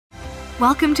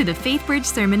Welcome to the Faithbridge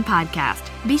Sermon Podcast.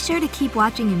 Be sure to keep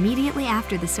watching immediately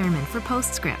after the sermon for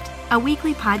Postscript, a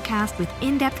weekly podcast with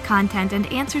in-depth content and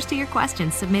answers to your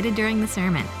questions submitted during the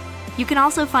sermon. You can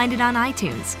also find it on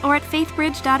iTunes or at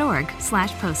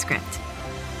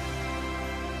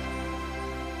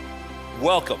faithbridge.org/postscript.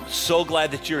 Welcome. So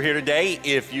glad that you're here today.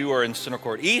 If you are in Center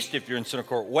Court East, if you're in Center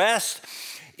Court West,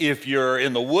 if you're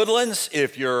in the Woodlands,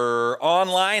 if you're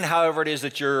online, however it is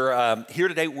that you're here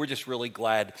today, we're just really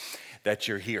glad that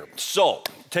you're here. So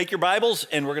take your Bibles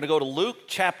and we're going to go to Luke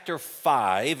chapter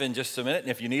 5 in just a minute. And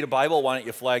if you need a Bible, why don't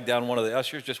you flag down one of the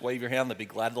ushers? Just wave your hand. They'd be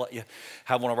glad to let you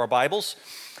have one of our Bibles.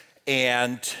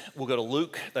 And we'll go to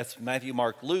Luke. That's Matthew,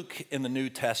 Mark, Luke in the New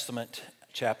Testament,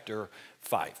 chapter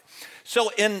 5. So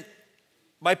in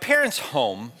my parents'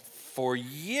 home for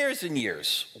years and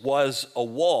years was a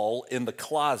wall in the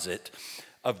closet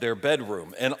of their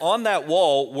bedroom. And on that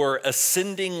wall were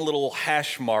ascending little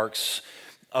hash marks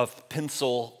of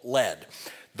pencil lead.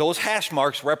 Those hash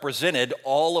marks represented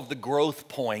all of the growth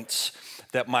points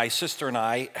that my sister and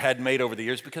I had made over the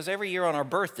years, because every year on our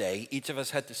birthday, each of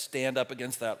us had to stand up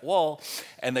against that wall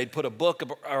and they'd put a book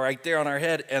right there on our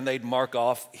head and they'd mark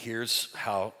off, here's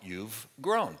how you've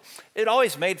grown. It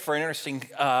always made for an interesting,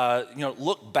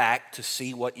 look back to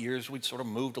see what years we'd sort of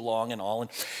moved along and all.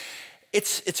 And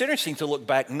it's interesting to look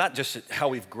back, not just at how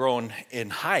we've grown in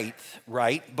height,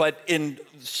 right, but in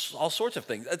all sorts of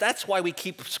things. That's why we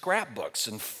keep scrapbooks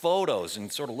and photos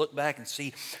and sort of look back and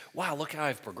see, wow, look how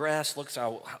I've progressed, look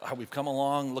how we've come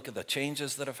along, look at the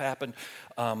changes that have happened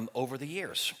over the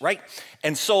years, right?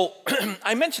 And so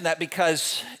I mention that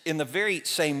because in the very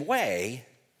same way,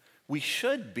 we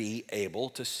should be able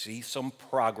to see some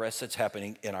progress that's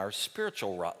happening in our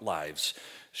spiritual lives,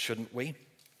 shouldn't we?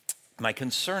 My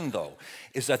concern, though,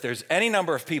 is that there's any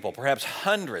number of people, perhaps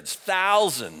hundreds,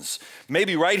 thousands,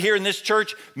 maybe right here in this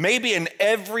church, maybe in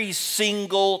every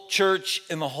single church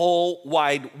in the whole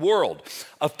wide world,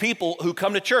 of people who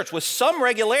come to church with some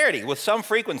regularity, with some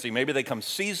frequency. Maybe they come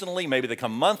seasonally, maybe they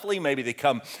come monthly, maybe they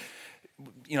come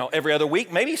every other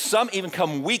week, maybe some even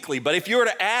come weekly. But if you were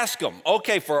to ask them,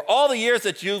 okay, for all the years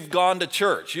that you've gone to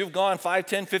church, you've gone 5,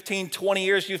 10, 15, 20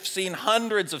 years, you've seen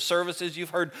hundreds of services,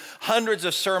 you've heard hundreds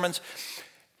of sermons,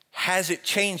 has it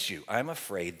changed you? I'm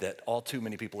afraid that all too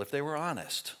many people, if they were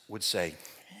honest, would say,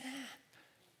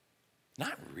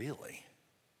 not really.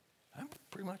 I'm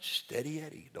pretty much steady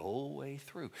Eddie the whole way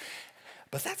through.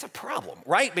 But that's a problem,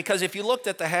 right? Because if you looked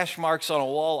at the hash marks on a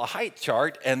wall, a height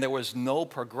chart, and there was no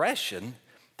progression,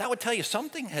 that would tell you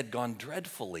something had gone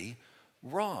dreadfully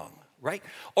wrong, right?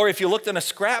 Or if you looked in a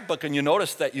scrapbook and you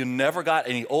noticed that you never got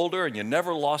any older and you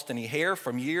never lost any hair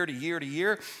from year to year to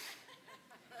year,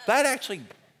 that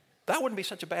wouldn't be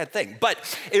such a bad thing. But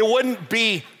it wouldn't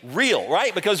be real,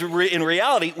 right? Because in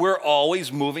reality, we're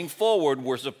always moving forward.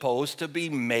 We're supposed to be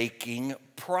making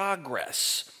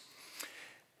progress.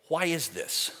 Why is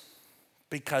this?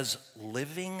 Because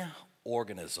living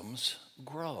organisms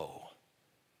grow.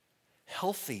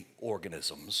 Healthy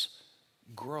organisms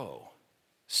grow.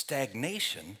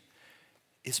 Stagnation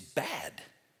is bad.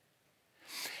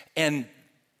 And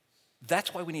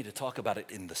that's why we need to talk about it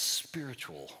in the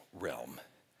spiritual realm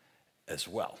as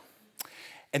well.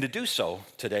 And to do so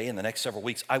today, in the next several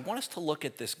weeks, I want us to look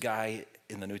at this guy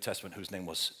in the New Testament whose name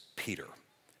was Peter.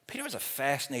 Peter was a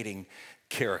fascinating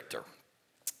character.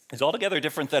 He's altogether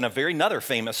different than another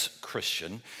famous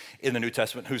Christian in the New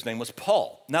Testament whose name was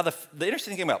Paul. Now, the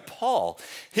interesting thing about Paul,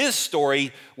 his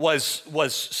story was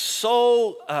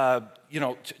so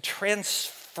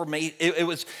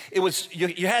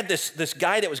transformative. You had this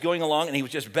guy that was going along and he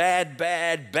was just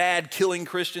bad, killing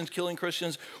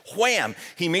Christians. Wham!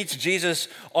 He meets Jesus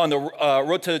on the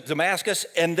road to Damascus,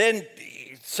 and then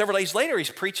several days later, he's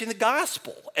preaching the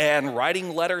gospel and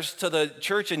writing letters to the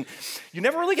church, and you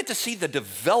never really get to see the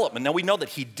development. Now, we know that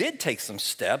he did take some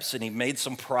steps, and he made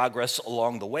some progress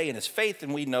along the way in his faith,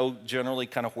 and we know generally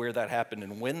kind of where that happened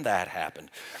and when that happened.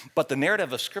 But the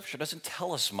narrative of Scripture doesn't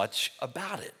tell us much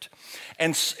about it.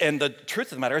 And the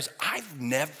truth of the matter is, I've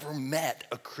never met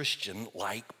a Christian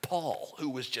like Paul, who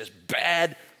was just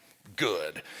bad,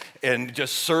 good, and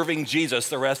just serving Jesus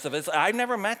the rest of his life. I've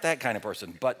never met that kind of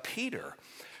person. But Peter,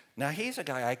 now he's a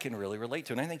guy I can really relate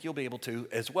to, and I think you'll be able to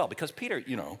as well, because Peter,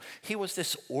 he was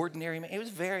this ordinary man. He was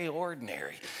very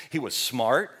ordinary. He was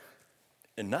smart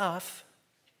enough,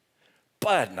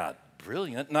 but not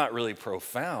brilliant, not really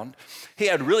profound. He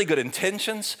had really good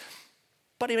intentions,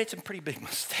 but he made some pretty big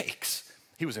mistakes.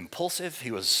 He was impulsive. He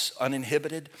was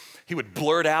uninhibited. He would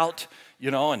blurt out,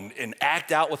 and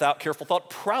act out without careful thought.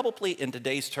 Probably in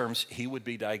today's terms, he would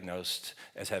be diagnosed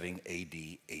as having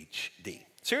ADHD.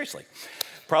 Seriously.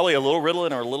 Probably a little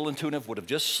Ritalin or a little Intuitive would have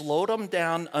just slowed him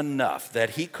down enough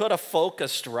that he could have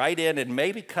focused right in and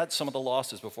maybe cut some of the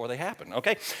losses before they happened,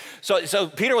 okay? So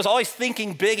Peter was always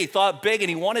thinking big, he thought big, and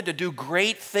he wanted to do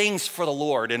great things for the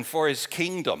Lord and for his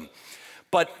kingdom.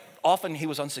 But often he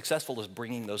was unsuccessful as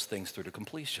bringing those things through to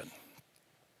completion.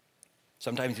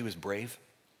 Sometimes he was brave,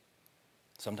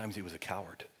 sometimes he was a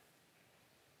coward,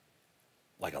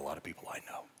 like a lot of people I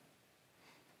know.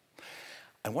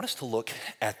 I want us to look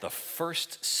at the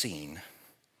first scene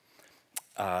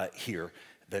here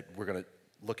that we're going to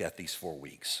look at these 4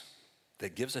 weeks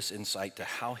that gives us insight to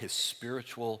how his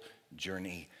spiritual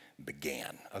journey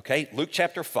began. Okay, Luke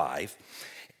chapter 5,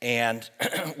 and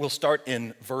we'll start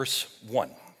in verse 1.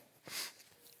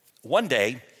 One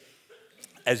day,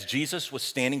 as Jesus was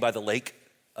standing by the lake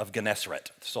of Gennesaret,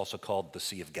 it's also called the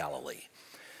Sea of Galilee,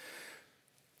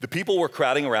 the people were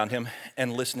crowding around him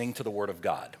and listening to the word of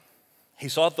God. He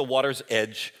saw at the water's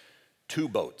edge 2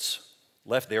 boats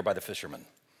left there by the fishermen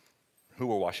who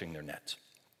were washing their nets.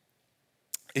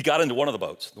 He got into one of the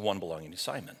boats, the one belonging to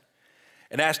Simon,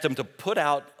 and asked him to put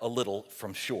out a little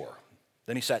from shore.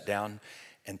 Then he sat down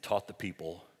and taught the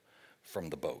people from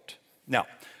the boat. Now,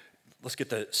 let's get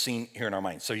the scene here in our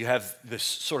minds. So you have this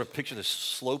sort of picture, this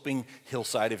sloping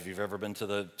hillside. If you've ever been to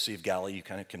the Sea of Galilee, you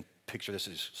kind of can picture this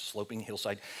as sloping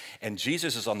hillside. And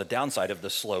Jesus is on the downside of the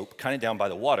slope, kind of down by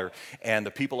the water, and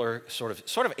the people are sort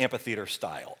of amphitheater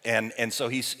style. And so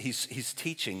he's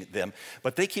teaching them,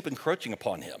 but they keep encroaching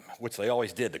upon him, which they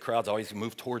always did. The crowds always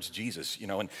moved towards Jesus,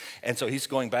 and so he's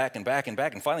going back and back and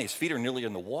back, and finally his feet are nearly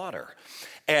in the water.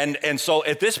 And so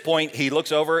at this point, he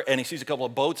looks over and he sees a couple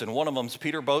of boats, and one of them's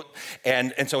Peter's boat.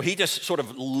 And so he just sort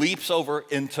of leaps over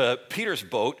into Peter's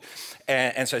boat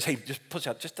and says, hey, just push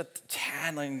out just a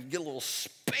tad and get a little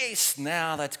space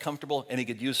now that's comfortable. And he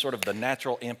could use sort of the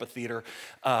natural amphitheater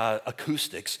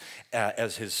acoustics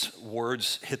as his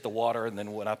words hit the water and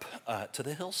then went up to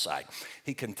the hillside.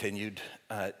 He continued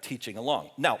teaching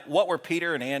along. Now, what were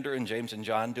Peter and Andrew and James and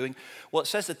John doing? Well, it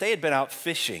says that they had been out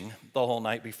fishing the whole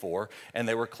night before, and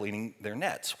they were cleaning their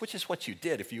nets, which is what you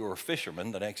did if you were a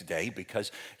fisherman the next day,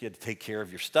 because you had to take care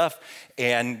of your stuff,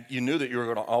 and you knew that you were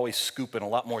going to always scoop in a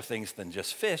lot more things than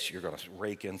just fish. You're going to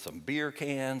rake in some beer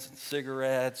cans and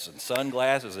cigarettes and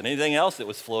sunglasses and anything else that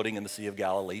was floating in the Sea of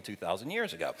Galilee 2,000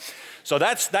 years ago. So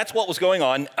that's what was going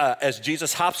on as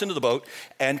Jesus hops into the boat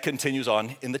and continues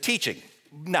on in the teaching.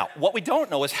 Now, what we don't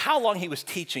know is how long he was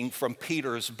teaching from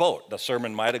Peter's boat. The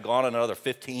sermon might have gone another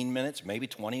 15 minutes, maybe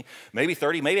 20, maybe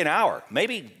 30, maybe an hour,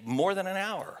 maybe more than an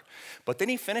hour. But then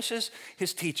he finishes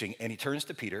his teaching and he turns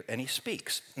to Peter and he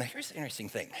speaks. Now, here's the interesting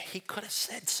thing. He could have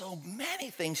said so many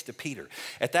things to Peter.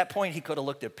 At that point, he could have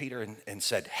looked at Peter and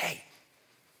said, hey,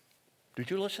 did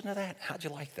you listen to that? How'd you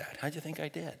like that? How'd you think I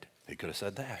did? He could have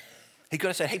said that. He could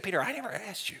have said, hey, Peter, I never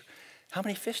asked you, how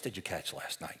many fish did you catch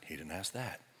last night? He didn't ask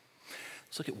that.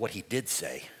 Let's look at what he did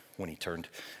say when he turned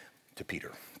to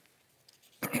Peter.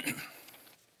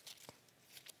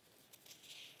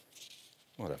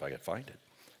 What if I could find it?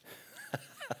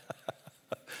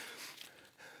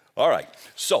 All right,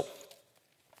 so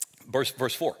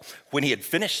verse 4. When he had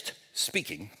finished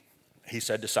speaking, he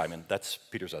said to Simon, that's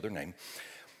Peter's other name,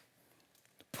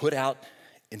 put out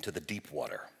into the deep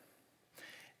water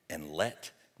and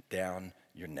let down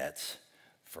your nets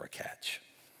for a catch.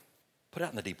 Put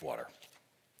out in the deep water.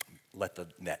 Let the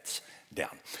nets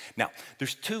down. Now,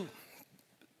 there's 2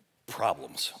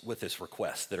 problems with this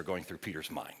request that are going through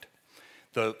Peter's mind.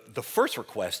 The first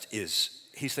request is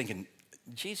he's thinking,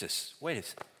 Jesus,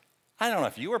 wait, I don't know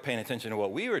if you were paying attention to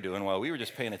what we were doing while we were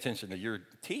just paying attention to your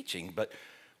teaching, but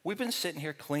we've been sitting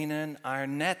here cleaning our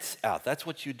nets out. That's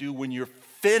what you do when you're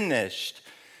finished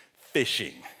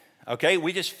fishing. Okay,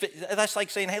 that's like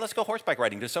saying, hey, let's go horseback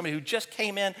riding to somebody who just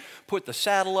came in, put the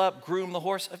saddle up, groomed the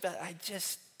horse. I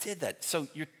just did that. So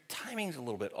your timing's a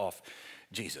little bit off,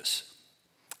 Jesus.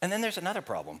 And then there's another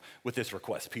problem with this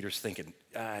request. Peter's thinking,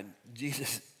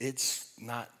 Jesus, it's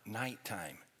not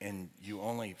nighttime, and you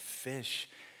only fish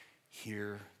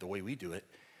here the way we do it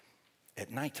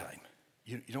at nighttime.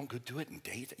 You don't go do it in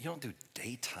daytime. You don't do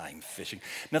daytime fishing.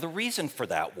 Now, the reason for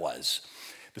that was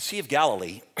the Sea of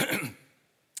Galilee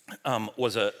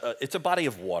it's a body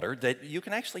of water that you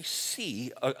can actually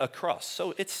see across.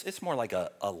 So it's more like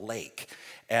a lake.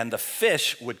 And the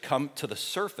fish would come to the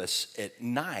surface at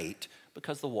night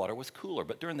because the water was cooler.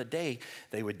 But during the day,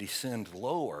 they would descend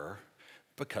lower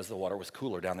because the water was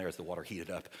cooler down there as the water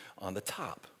heated up on the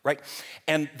top, right?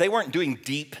 And they weren't doing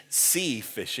deep sea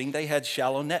fishing. They had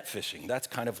shallow net fishing. That's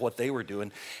kind of what they were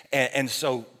doing. And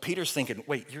so Peter's thinking,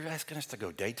 wait, you're asking us to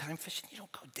go daytime fishing? You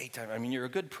don't go daytime. I mean, you're a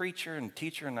good preacher and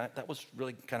teacher, and that was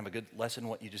really kind of a good lesson,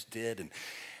 what you just did. And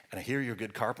I hear you're a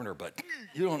good carpenter, but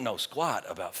you don't know squat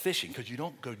about fishing because you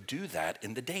don't go do that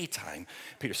in the daytime,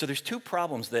 Peter. So there's two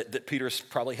problems that Peter's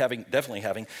probably definitely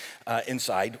having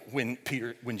inside when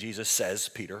Jesus says,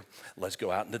 Peter, let's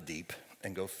go out in the deep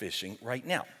and go fishing right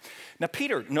now. Now,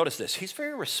 Peter, notice this, he's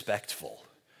very respectful.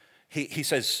 He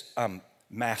says,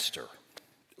 master,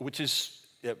 which is,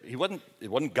 it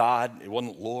wasn't God, it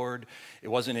wasn't Lord, it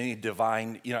wasn't any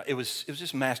divine, it was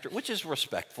just master, which is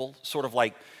respectful, sort of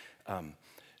like,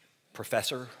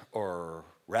 professor or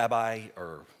rabbi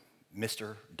or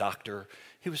Mr. Doctor.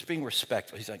 He was being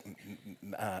respectful. He's like,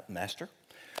 Master,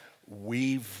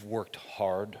 we've worked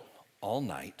hard all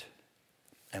night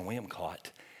and we haven't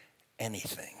caught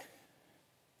anything.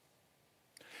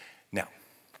 Now,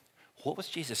 what was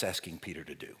Jesus asking Peter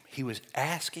to do? He was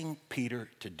asking Peter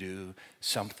to do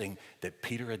something that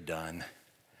Peter had done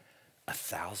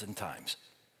 1,000 times,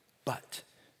 but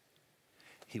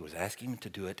he was asking him to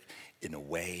do it in a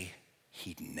way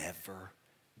he'd never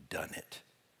done it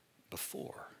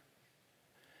before.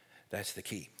 That's the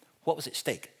key. What was at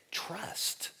stake?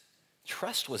 Trust.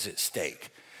 Trust was at stake.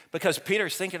 Because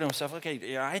Peter's thinking to himself,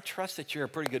 okay, I trust that you're a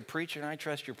pretty good preacher, and I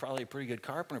trust you're probably a pretty good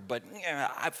carpenter, but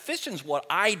fishing's what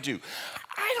I do.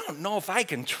 I don't know if I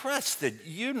can trust that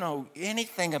you know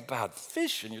anything about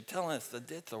fishing. You're telling us that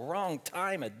it's the wrong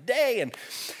time of day, and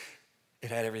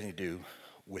it had everything to do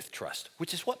with trust,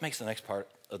 which is what makes the next part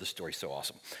of the story so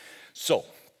awesome. So,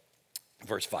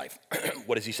 verse 5,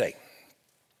 what does he say?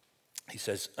 He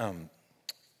says,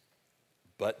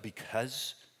 but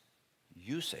because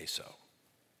you say so,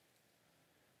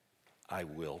 I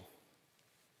will,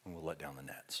 and we'll let down the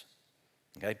nets.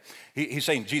 Okay? He's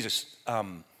saying, Jesus,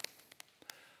 I'm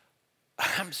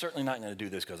certainly not going to do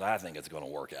this because I think it's going to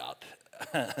work out.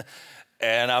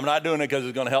 And I'm not doing it because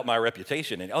it's going to help my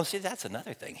reputation. And see, that's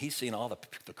another thing. He's seen all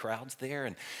the crowds there,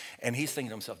 and he's thinking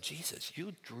to himself, Jesus,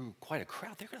 you drew quite a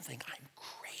crowd. They're going to think I'm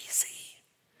crazy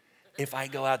if I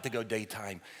go out to go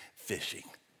daytime fishing.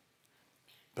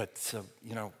 But so,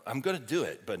 I'm going to do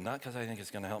it, but not because I think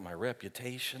it's going to help my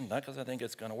reputation, not because I think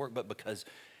it's going to work, but because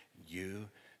you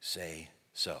say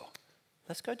so.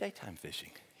 Let's go daytime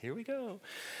fishing. Here we go.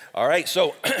 All right,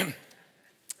 so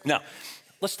now,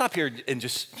 let's stop here and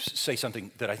just say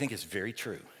something that I think is very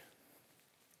true.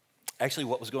 Actually,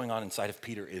 what was going on inside of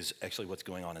Peter is actually what's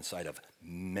going on inside of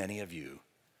many of you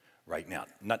right now.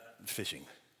 Not fishing,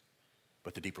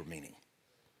 but the deeper meaning.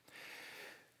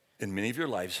 In many of your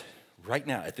lives, right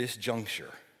now, at this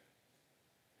juncture,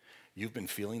 you've been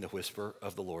feeling the whisper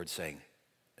of the Lord saying,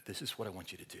 this is what I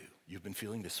want you to do. You've been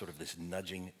feeling this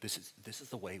nudging. This is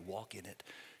the way, walk in it.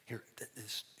 Here, and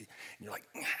you're like,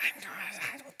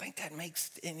 I don't think that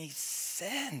makes any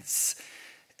sense.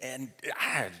 And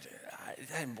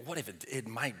what if it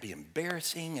might be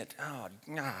embarrassing?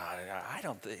 I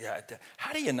don't.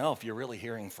 How do you know if you're really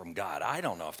hearing from God? I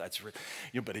don't know if that's real,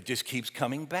 but it just keeps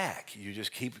coming back. You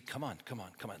just keep, come on.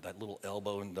 That little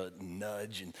elbow and the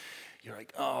nudge, and you're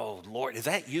like, oh, Lord, is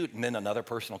that you? And then another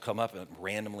person will come up and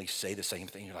randomly say the same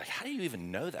thing. You're like, how do you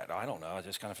even know that? I don't know. I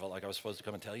just kind of felt like I was supposed to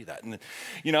come and tell you that. And,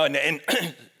 and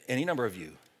any number of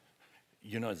you,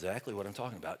 you know exactly what I'm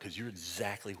talking about because you're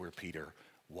exactly where Peter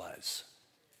was.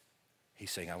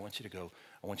 He's saying, I want you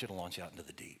to launch out into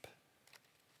the deep.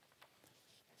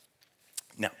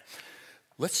 Now,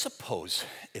 let's suppose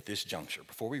at this juncture,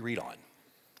 before we read on,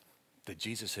 that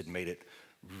Jesus had made it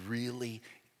really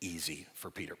easy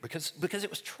for Peter because it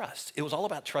was trust. It was all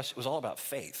about trust. It was all about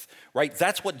faith, right?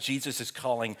 That's what Jesus is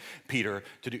calling Peter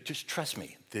to do. Just trust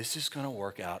me. This is going to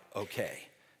work out okay.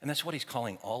 And that's what he's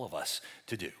calling all of us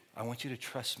to do. I want you to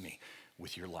trust me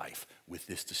with your life, with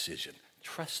this decision.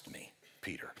 Trust me,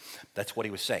 Peter. That's what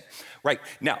he was saying. Right,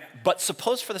 now, but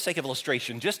suppose for the sake of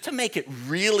illustration, just to make it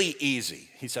really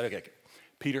easy, he said, okay,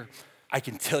 Peter, I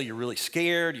can tell you're really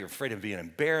scared, you're afraid of being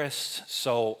embarrassed,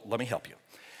 so let me help you.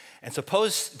 And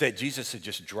suppose that Jesus had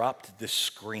just dropped this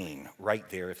screen right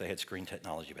there, if they had screen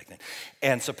technology back then,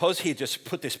 and suppose he had just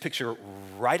put this picture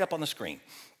right up on the screen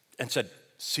and said,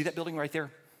 see that building right there?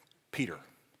 Peter,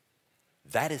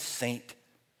 that is St.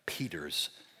 Peter's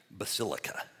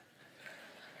Basilica.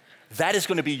 That is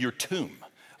going to be your tomb,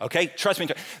 okay? Trust me,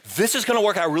 this is gonna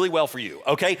work out really well for you,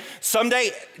 okay?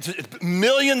 Someday,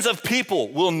 millions of people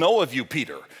will know of you,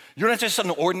 Peter. You're not just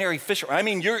an ordinary fisherman. I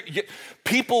mean,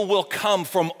 people will come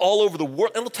from all over the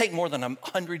world. It'll take more than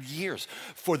 100 years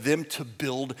for them to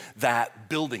build that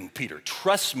building, Peter.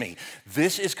 Trust me,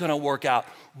 this is gonna work out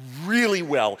really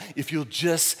well if you'll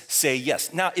just say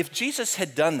yes. Now, if Jesus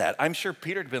had done that, I'm sure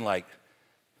Peter had been like,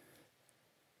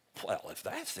 well, if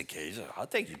that's the case, I'll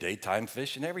take you daytime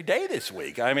fishing every day this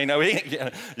week. I mean, you're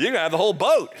gonna have the whole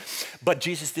boat. But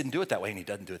Jesus didn't do it that way, and he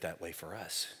doesn't do it that way for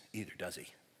us either, does he?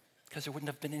 Because there wouldn't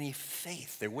have been any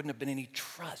faith. There wouldn't have been any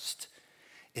trust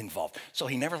involved. So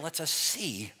he never lets us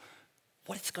see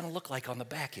what it's gonna look like on the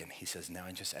back end. He says, now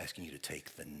I'm just asking you to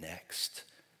take the next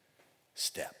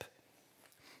step.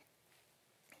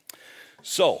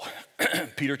 So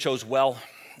Peter chose well,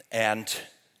 and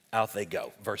out they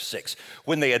go. Verse 6,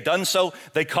 when they had done so,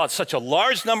 they caught such a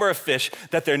large number of fish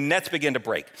that their nets began to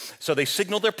break. So they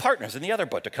signaled their partners in the other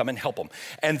boat to come and help them.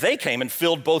 And they came and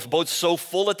filled both boats so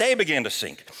full that they began to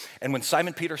sink. And when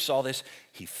Simon Peter saw this,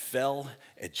 he fell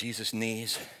at Jesus'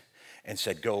 knees and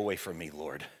said, go away from me,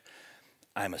 Lord.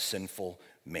 I'm a sinful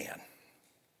man.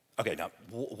 Okay, now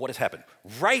what has happened?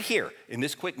 Right here in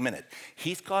this quick minute,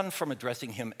 he's gone from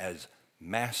addressing him as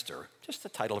master, just the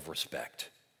title of respect,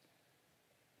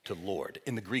 to Lord.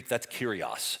 In the Greek, that's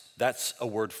kyrios. That's a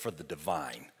word for the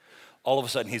divine. All of a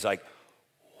sudden, he's like,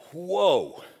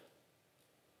 whoa.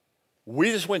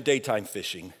 We just went daytime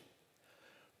fishing,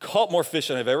 caught more fish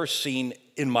than I've ever seen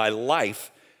in my life.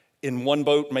 In one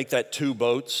boat, make that 2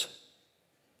 boats.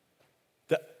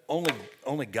 That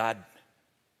only God.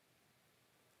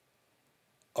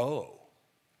 Oh,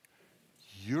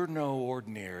 you're no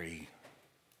ordinary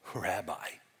rabbi.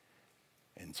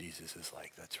 And Jesus is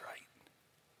like, that's right.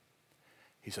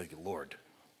 He's like, Lord,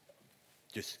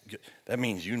 that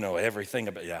means you know everything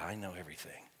about, yeah, I know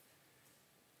everything.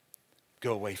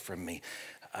 Go away from me.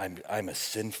 I'm a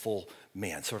sinful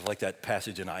man. Sort of like that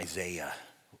passage in Isaiah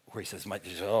where he says,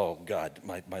 oh God,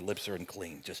 my lips are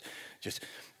unclean. Just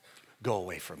go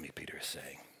away from me, Peter is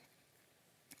saying.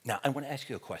 Now, I want to ask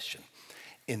you a question.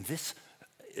 In this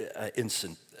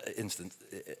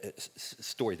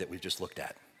story that we've just looked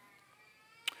at,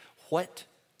 what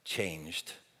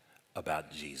changed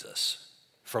about Jesus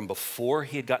from before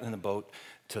he had gotten in the boat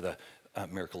to the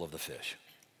miracle of the fish?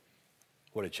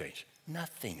 What had changed?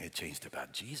 Nothing had changed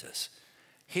about Jesus.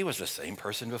 He was the same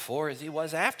person before as he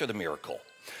was after the miracle.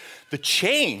 The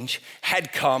change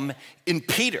had come in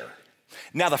Peter.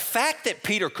 Now, the fact that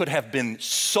Peter could have been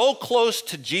so close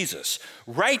to Jesus,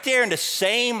 right there in the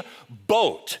same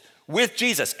boat with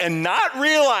Jesus, and not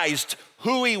realized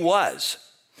who he was,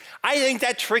 I think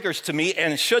that triggers to me,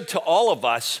 and should to all of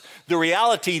us, the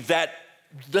reality that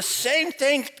the same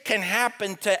thing can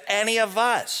happen to any of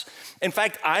us. In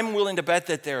fact, I'm willing to bet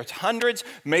that there's hundreds,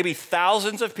 maybe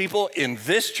thousands of people in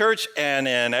this church and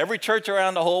in every church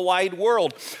around the whole wide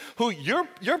world who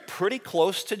you're pretty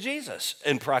close to Jesus.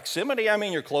 In proximity, I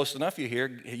mean, you're close enough. You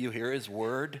hear his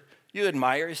word. You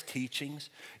admire his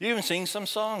teachings. You even sing some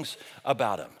songs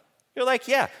about him. You're like,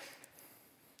 yeah.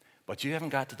 But you haven't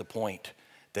got to the point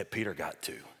that Peter got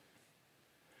to,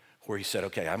 where he said,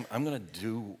 okay, I'm going to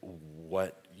do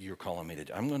what you're calling me to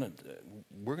do.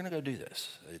 We're going to go do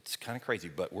this. It's kind of crazy,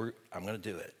 but I'm going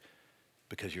to do it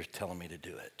because you're telling me to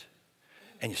do it.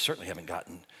 And you certainly haven't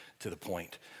gotten to the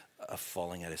point of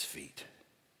falling at his feet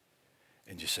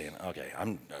and just saying, okay,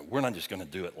 we're not just going to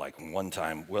do it like one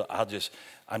time. Well, I'm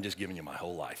just giving you my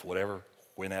whole life, whatever,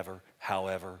 whenever,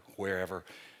 however, wherever,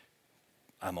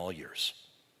 I'm all yours.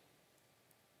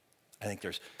 I think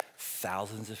there's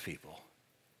thousands of people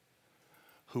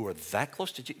who are that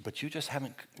close to Jesus, but you just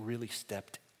haven't really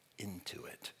stepped into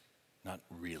it. Not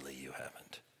really, you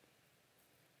haven't.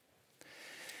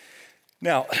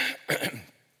 Now,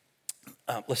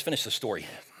 let's finish the story.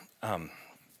 And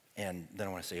then I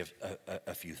want to say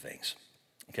a few things.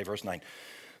 Okay, verse 9.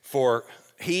 For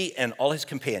he and all his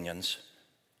companions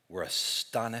were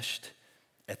astonished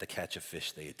at the catch of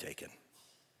fish they had taken.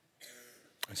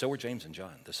 And so were James and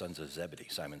John, the sons of Zebedee,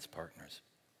 Simon's partners.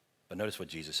 But notice what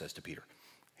Jesus says to Peter.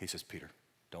 He says, Peter,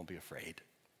 don't be afraid.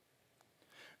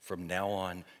 From now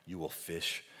on, you will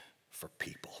fish for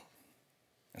people.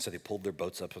 And so they pulled their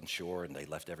boats up on shore and they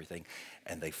left everything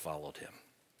and they followed him.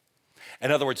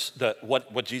 In other words,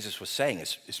 what Jesus was saying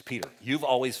is, Peter, you've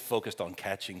always focused on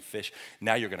catching fish.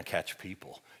 Now you're going to catch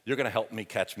people. You're going to help me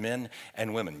catch men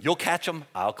and women. You'll catch them,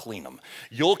 I'll clean them.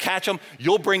 You'll catch them,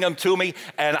 you'll bring them to me,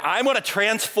 and I'm going to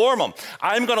transform them.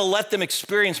 I'm going to let them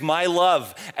experience my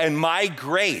love and my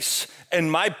grace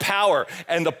and my power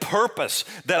and the purpose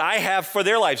that I have for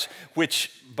their lives,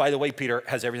 which, by the way, Peter,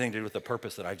 has everything to do with the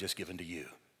purpose that I've just given to you.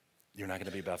 You're not going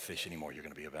to be about fish anymore. You're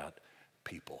going to be about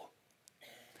people.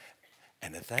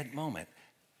 And at that moment,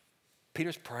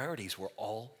 Peter's priorities were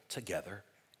altogether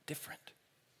different.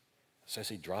 It says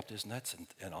he dropped his nets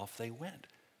and off they went.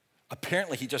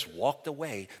 Apparently, he just walked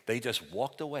away. They just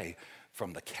walked away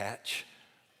from the catch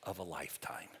of a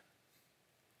lifetime.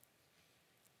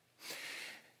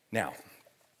 Now,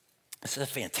 this is a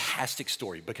fantastic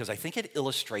story because I think it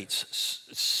illustrates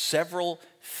several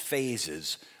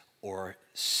phases or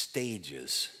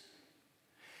stages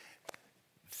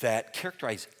that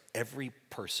characterize every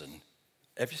person,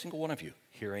 every single one of you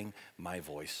hearing my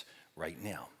voice right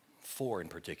now. 4 in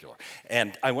particular.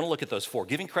 And I want to look at those 4,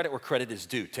 giving credit where credit is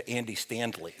due to Andy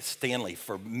Stanley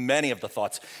for many of the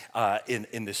thoughts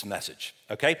in this message,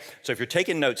 okay? So if you're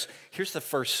taking notes, here's the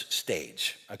first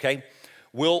stage, okay?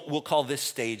 We'll call this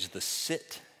stage the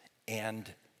sit and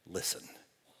listen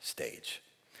stage.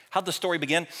 How'd the story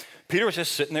begin? Peter was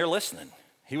just sitting there listening.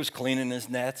 He was cleaning his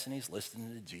nets and he's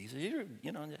listening to Jesus.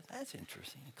 You know, that's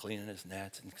interesting, cleaning his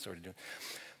nets and sort of doing.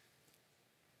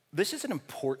 This is an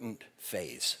important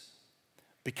phase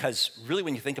because really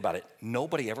when you think about it,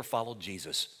 nobody ever followed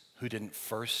Jesus who didn't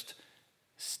first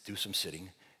do some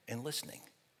sitting and listening.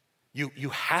 You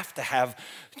have to have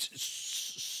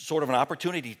sort of an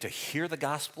opportunity to hear the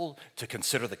gospel, to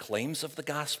consider the claims of the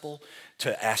gospel,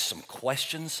 to ask some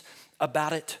questions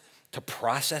about it, to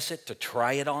process it, to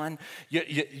try it on.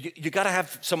 You got to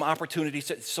have some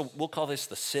opportunities. So we'll call this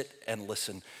the sit and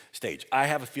listen stage. I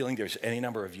have a feeling there's any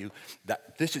number of you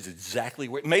that this is exactly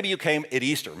where, maybe you came at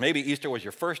Easter. Maybe Easter was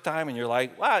your first time and you're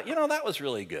like, wow, you know, that was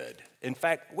really good. In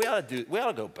fact, we ought to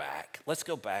go back. Let's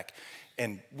go back.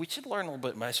 And we should learn a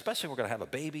little bit, especially we're going to have a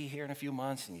baby here in a few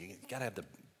months and you got to have the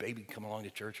baby come along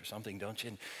to church or something, don't you?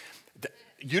 And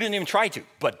you didn't even try to,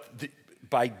 but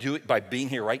by being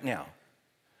here right now,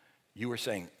 you were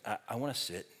saying, I want to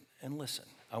sit and listen.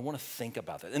 I want to think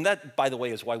about that. And that, by the way,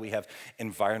 is why we have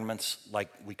environments like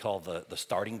we call the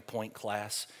starting point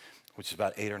class, which is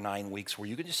about 8 or 9 weeks, where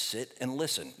you can just sit and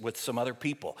listen with some other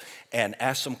people and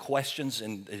ask some questions.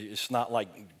 And it's not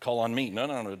like, call on me.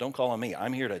 No, don't call on me.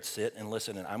 I'm here to sit and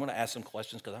listen, and I'm going to ask some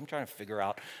questions because I'm trying to figure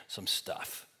out some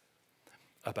stuff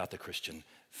about the Christian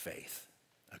faith,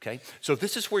 okay? So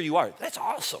this is where you are. That's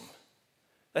awesome.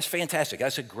 That's fantastic.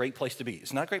 That's a great place to be.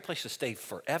 It's not a great place to stay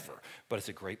forever, but it's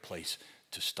a great place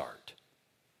to start.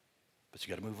 But you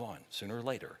got to move on. Sooner or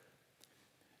later,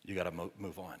 you got to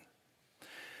move on.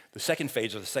 The second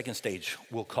phase, or the second stage,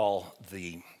 we'll call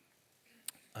the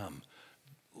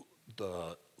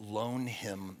loan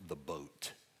him the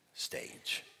boat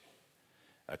stage.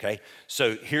 Okay?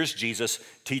 So here's Jesus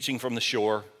teaching from the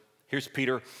shore. Here's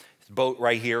Peter, his boat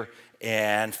right here.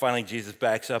 And finally, Jesus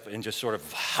backs up and just sort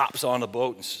of hops on the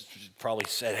boat and probably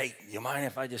said, hey, you mind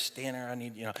if I just stand there? I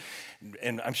need, you know.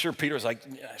 And I'm sure Peter's like,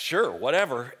 yeah, sure,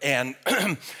 whatever. And,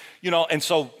 you know, and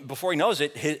so before he knows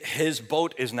it, his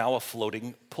boat is now a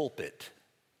floating pulpit.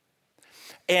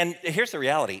 And here's the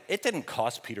reality. It didn't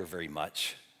cost Peter very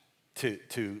much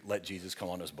to let Jesus come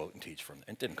on his boat and teach from him.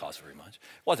 It didn't cost very much.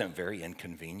 It wasn't very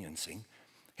inconveniencing.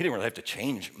 He didn't really have to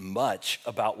change much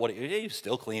about what he was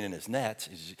still cleaning his nets.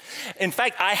 In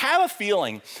fact, I have a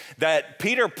feeling that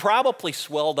Peter probably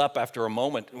swelled up after a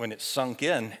moment when it sunk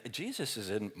in. Jesus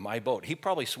is in my boat. He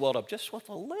probably swelled up just with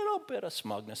a little bit of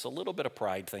smugness, a little bit of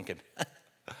pride, thinking,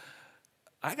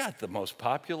 I got the most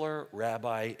popular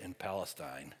rabbi in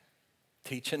Palestine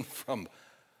teaching from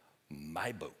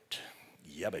my boat.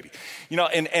 Yeah, baby. You know,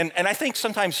 and I think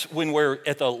sometimes when we're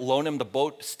at the loan him the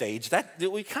boat stage, that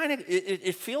we kind of,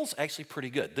 it feels actually pretty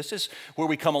good. This is where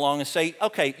we come along and say,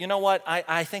 okay, you know what?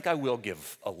 I think I will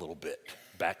give a little bit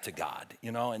back to God,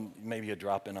 you know, and maybe you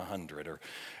drop in $100 or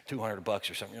 $200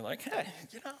 or something. You're like, hey,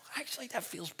 you know, actually that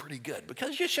feels pretty good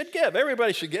because you should give.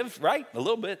 Everybody should give, right? A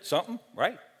little bit, something,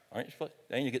 right? Aren't you supposed?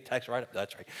 Then you get tax write-up.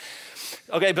 That's right.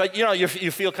 Okay, but you know, you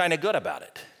feel kind of good about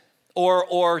it.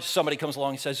 Or somebody comes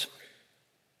along and says,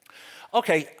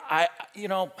 okay, you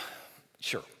know,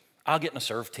 sure, I'll get in a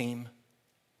serve team.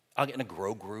 I'll get in a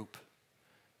grow group.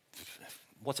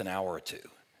 What's an hour or two?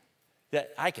 Yeah,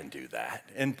 I can do that.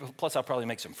 And plus I'll probably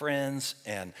make some friends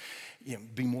and you know,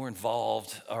 be more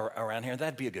involved around here.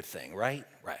 That'd be a good thing, right?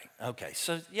 Right, okay,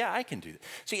 so yeah, I can do that.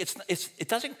 See, it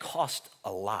doesn't cost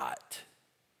a lot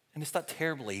and it's not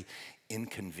terribly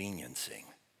inconveniencing.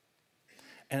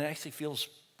 And it actually feels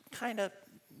kind of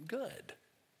good.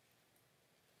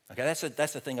 Okay,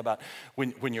 that's the thing about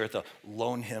when you're at the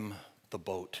loan him the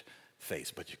boat phase.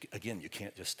 But again, you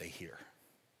can't just stay here.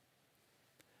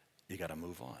 You got to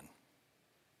move on.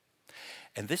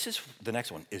 And this is, the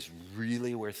next one is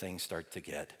really where things start to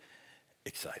get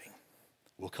exciting.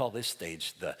 We'll call this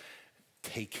stage the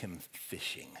take him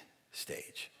fishing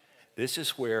stage. This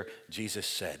is where Jesus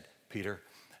said, Peter,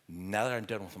 now that I'm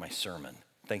done with my sermon,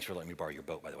 thanks for letting me borrow your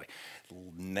boat, by the way.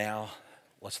 Now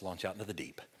let's launch out into the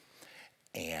deep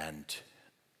and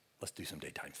let's do some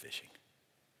daytime fishing.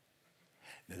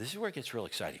 Now this is where it gets real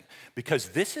exciting because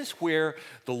this is where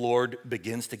the Lord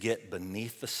begins to get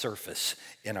beneath the surface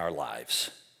in our lives.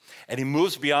 And he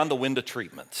moves beyond the window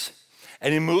treatments.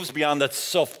 And he moves beyond the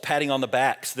self-patting on the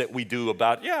backs that we do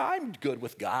about, yeah, I'm good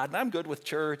with God, and I'm good with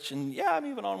church, and yeah, I'm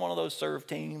even on one of those serve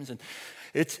teams. And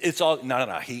it's all,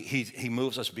 no. He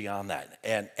moves us beyond that.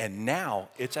 And now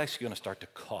it's actually going to start to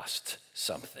cost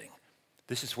something.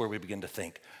 This is where we begin to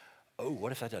think, oh,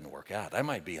 what if that doesn't work out? That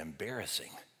might be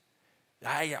embarrassing.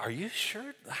 Are you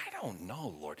sure? I don't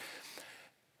know, Lord.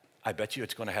 I bet you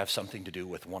it's going to have something to do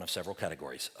with one of several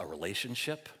categories: a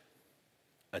relationship,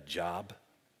 a job,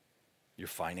 your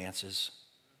finances,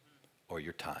 or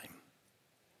your time.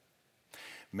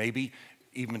 Maybe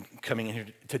even coming in here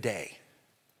today,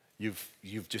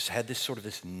 you've just had this sort of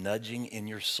this nudging in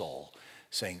your soul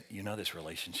saying, you know, this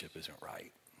relationship isn't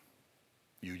right.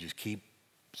 You just keep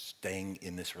staying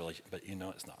in this relationship, but you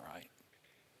know it's not right.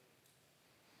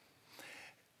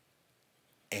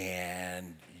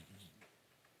 And,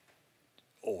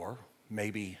 or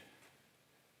maybe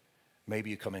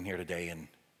you come in here today and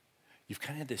you've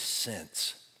kind of had this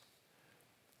sense,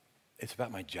 it's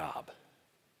about my job.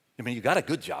 I mean, you got a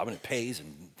good job and it pays,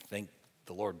 and thank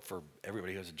the Lord for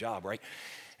everybody who has a job, right?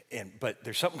 But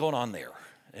there's something going on there,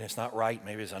 and it's not right.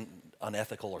 Maybe it's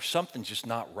unethical, or something's just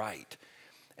not right.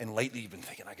 And lately you've been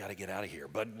thinking, I got to get out of here.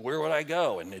 But where would I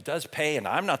go? And it does pay, and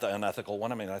I'm not the unethical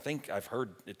one. I mean, I think I've heard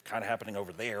it kind of happening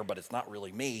over there, but it's not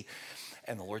really me.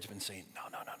 And the Lord's been saying, no.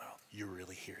 You're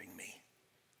really hearing me.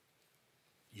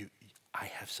 I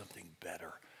have something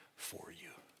better for you.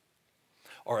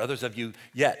 Or others of you,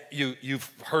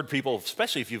 you've heard people,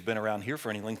 especially if you've been around here for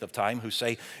any length of time, who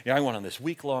say, I went on this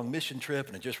week-long mission trip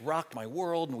and it just rocked my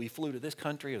world, and we flew to this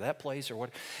country or that place or what.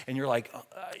 And you're like,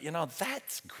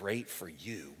 that's great for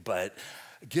you, but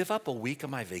give up a week of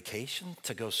my vacation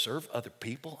to go serve other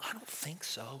people? I don't think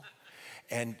so.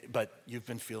 But you've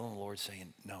been feeling the Lord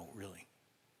saying, no, really,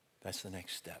 that's the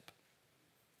next step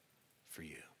for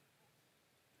you.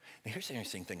 Now, here's the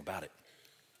interesting thing about it.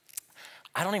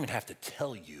 I don't even have to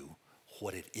tell you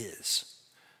what it is.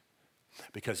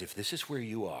 Because if this is where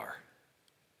you are,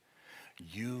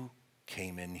 you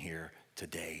came in here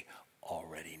today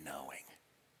already knowing.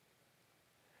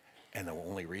 And the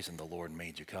only reason the Lord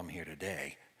made you come here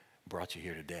today, brought you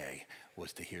here today,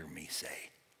 was to hear me say,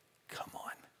 come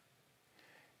on,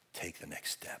 take the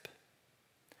next step.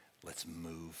 Let's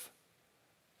move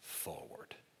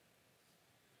forward.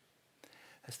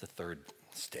 That's the third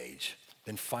stage.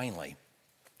 Then finally,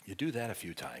 you do that a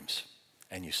few times,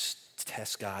 and you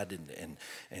test God,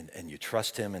 and you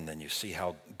trust him, and then you see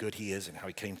how good he is and how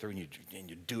he came through, and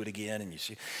you do it again, and you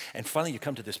see, and finally you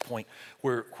come to this point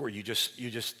where you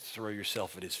just throw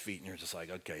yourself at his feet, and you're just like,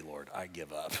 okay, Lord, I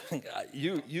give up.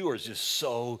 You are just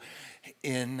so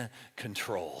in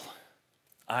control.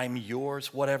 I'm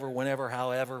yours, whatever, whenever,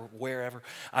 however, wherever.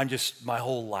 I'm just my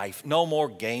whole life. No more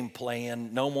game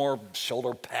playing, no more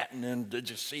shoulder patting, and did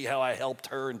you see how I helped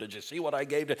her, and did you see what I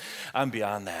gave to? I'm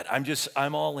beyond that.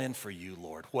 I'm all in for you,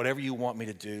 Lord. Whatever you want me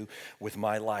to do with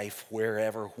my life,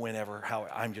 wherever, whenever, how,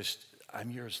 I'm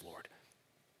yours, Lord.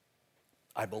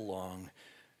 I belong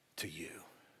to you.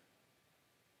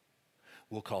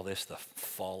 We'll call this the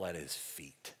fall at his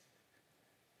feet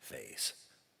phase.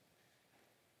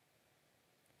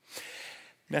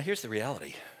 Now, here's the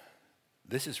reality.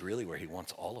 This is really where he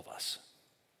wants all of us.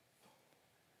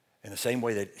 In the same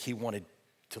way that he wanted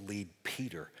to lead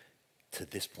Peter to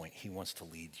this point, he wants to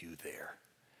lead you there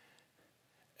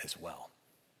as well.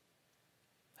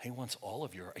 He wants all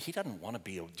of he doesn't want to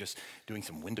be just doing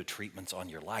some window treatments on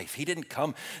your life. He didn't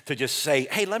come to just say,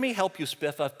 hey, let me help you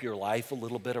spiff up your life a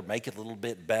little bit, or make it a little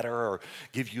bit better, or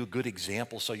give you a good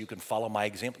example so you can follow my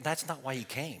example. That's not why he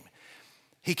came.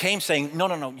 He came saying, no,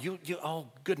 oh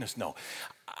goodness, no.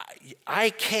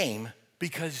 I came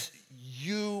because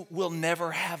you will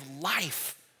never have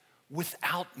life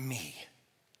without me.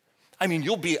 I mean,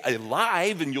 you'll be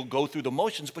alive and you'll go through the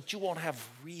motions, but you won't have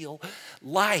real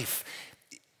life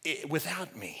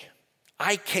without me.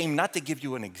 I came not to give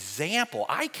you an example.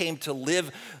 I came to live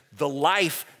the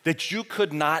life that you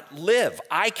could not live.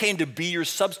 I came to be your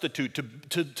substitute,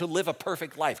 to live a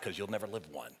perfect life, because you'll never live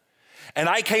one. And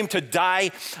I came to die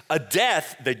a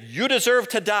death that you deserve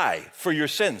to die for your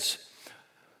sins.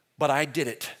 But I did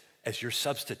it as your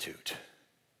substitute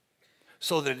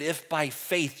so that if by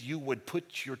faith you would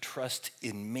put your trust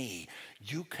in me,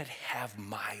 you could have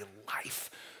my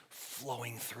life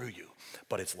flowing through you.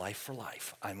 But it's life for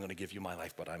life. I'm going to give you my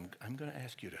life, but I'm going to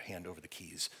ask you to hand over the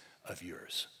keys of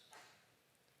yours.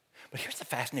 But here's the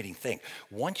fascinating thing.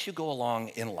 Once you go along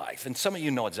in life, and some of you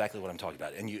know exactly what I'm talking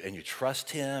about, and you trust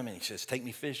him, and he says, take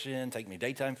me fishing, take me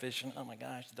daytime fishing. Oh my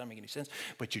gosh, it doesn't make any sense.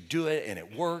 But you do it, and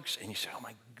it works, and you say, oh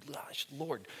my gosh,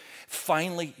 Lord.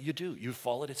 Finally, you do. You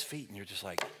fall at his feet, and you're just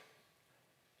like,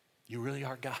 you really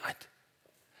are God.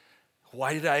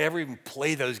 Why did I ever even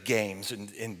play those games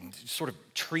and sort of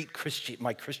treat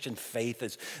my Christian faith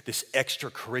as this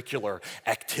extracurricular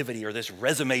activity or this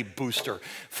resume booster?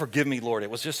 Forgive me, Lord. I'm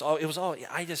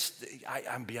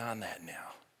beyond that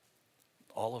now.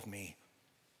 All of me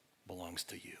belongs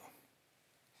to you.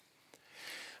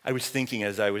 I was thinking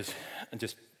as I was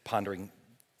just pondering,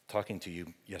 talking to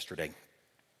you yesterday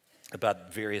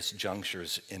about various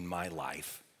junctures in my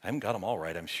life. I haven't got them all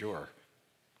right, I'm sure.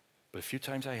 But a few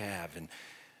times I have, and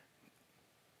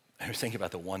I was thinking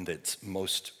about the one that's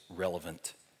most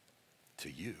relevant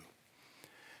to you.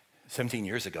 17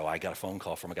 years ago, I got a phone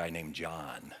call from a guy named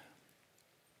John.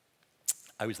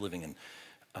 I was living in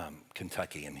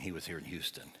Kentucky, and he was here in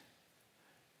Houston.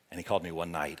 And he called me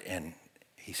one night, and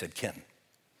he said, Ken,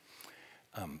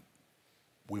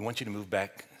 we want you to move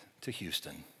back to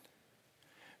Houston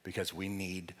because we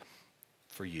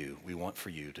want for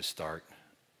you to start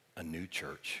a new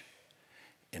church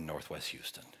in Northwest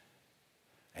Houston.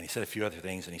 And he said a few other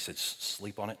things, and he said,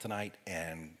 sleep on it tonight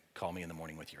and call me in the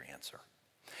morning with your answer.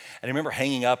 And I remember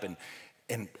hanging up, and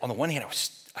on the one hand, I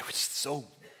was so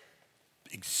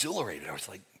exhilarated. I was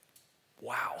like,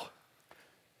 wow,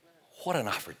 what an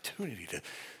opportunity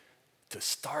to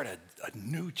start a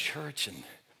new church.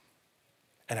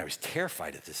 And I was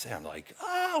terrified at this. I'm like,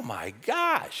 oh my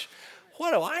gosh,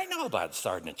 what do I know about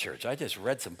starting a church? I just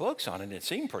read some books on it, and it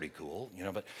seemed pretty cool,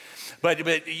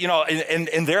 But you know,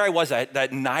 and there I was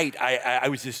that night. I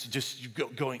was just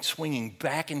swinging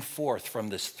back and forth from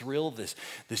this thrill,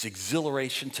 this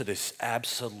exhilaration to this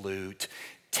absolute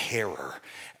terror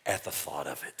at the thought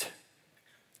of it.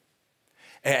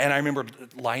 And I remember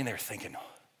lying there thinking,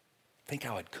 think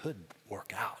how it could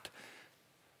work out.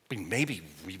 I mean, maybe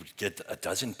we would get a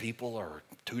dozen people or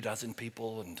 24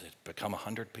 people and it become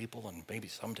 100 people and maybe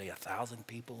someday 1,000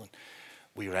 people. And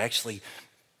we would actually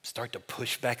start to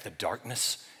push back the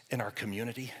darkness in our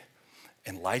community,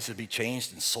 and lives would be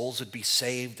changed and souls would be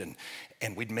saved,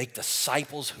 and we'd make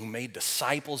disciples who made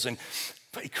disciples.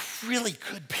 But it really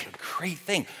could be a great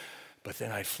thing. But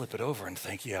then I'd flip it over and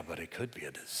think, yeah, but it could be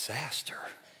a disaster.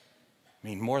 I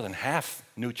mean, more than half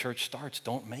new church starts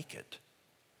don't make it.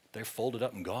 They're folded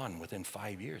up and gone within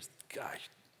 5 years. Gosh,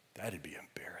 that'd be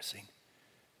embarrassing.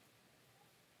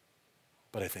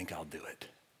 But I think I'll do it.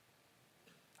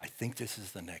 I think this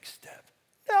is the next step.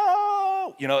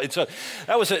 No! You know,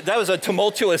 that was a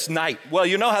tumultuous night. Well,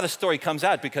 you know how the story comes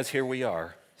out because here we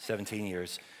are 17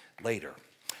 years later.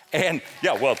 And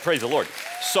yeah, well, praise the Lord.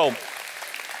 So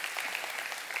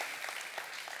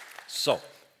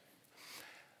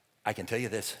I can tell you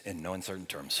this in no uncertain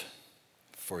terms.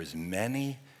 For as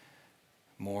many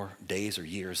more days or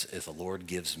years as the Lord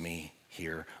gives me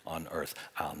here on earth,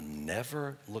 I'll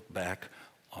never look back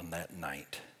on that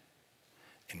night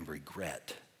and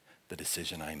regret the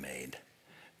decision I made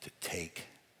to take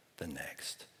the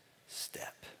next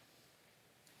step.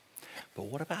 But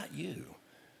what about you?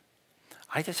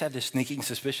 I just have this sneaking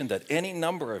suspicion that any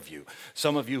number of you,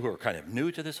 some of you who are kind of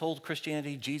new to this whole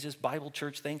Christianity, Jesus, Bible,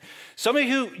 church thing, some of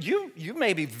you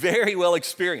may be very well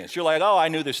experienced. You're like, oh, I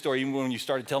knew this story even when you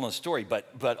started telling the story,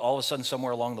 but all of a sudden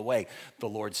somewhere along the way, the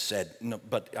Lord said, no,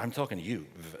 but I'm talking to you,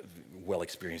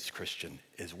 well-experienced Christian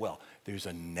as well. There's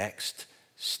a next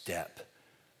step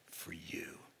for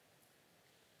you.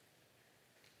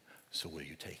 So will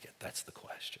you take it? That's the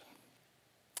question.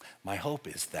 My hope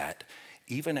is that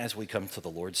even as we come to the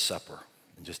Lord's Supper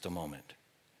in just a moment,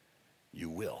 you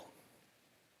will.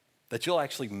 That you'll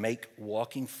actually make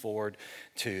walking forward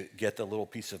to get the little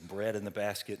piece of bread in the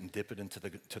basket and dip it into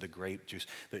the grape juice,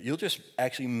 that you'll just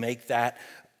actually make that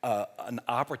an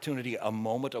opportunity, a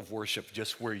moment of worship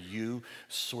just where you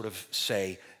sort of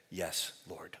say, yes,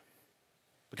 Lord.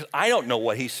 Because I don't know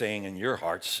what he's saying in your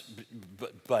hearts,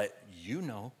 but you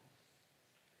know.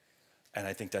 And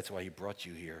I think that's why he brought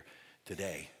you here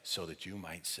today, so that you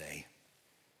might say,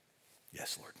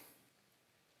 yes, Lord,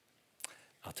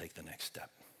 I'll take the next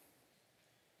step.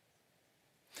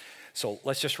 So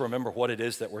let's just remember what it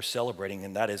is that we're celebrating,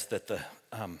 and that is that the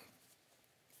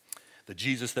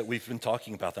Jesus that we've been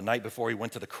talking about, the night before he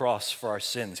went to the cross for our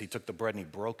sins, he took the bread and he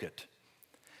broke it.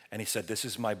 And he said, this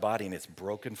is my body and it's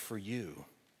broken for you.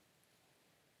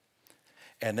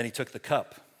 And then he took the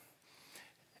cup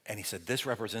and he said, this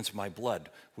represents my blood,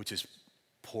 which is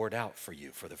poured out for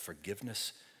you for the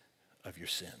forgiveness of your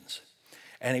sins.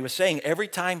 And he was saying, every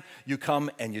time you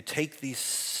come and you take these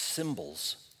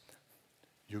symbols,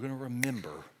 you're going to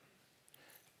remember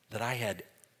that I had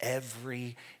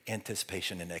every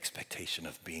anticipation and expectation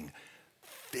of being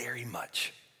very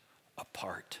much a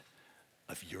part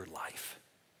of your life.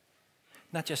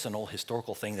 Not just an old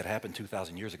historical thing that happened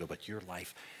 2,000 years ago, but your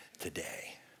life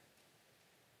today.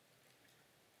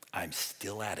 I'm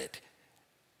still at it,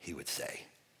 he would say.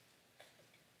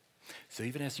 So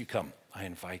even as you come, I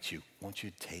invite you, won't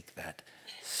you take that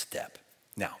step?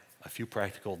 Now, a few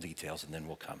practical details and then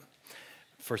we'll come.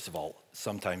 First of all,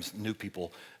 sometimes new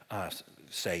people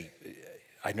say,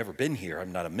 I've never been here,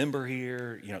 I'm not a member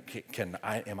here, you know,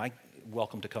 am I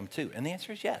welcome to come too? And the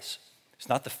answer is yes. It's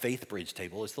not the Faithbridge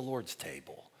table, it's the Lord's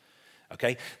table.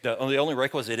 Okay? The only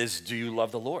requisite is, do you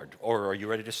love the Lord? Or are you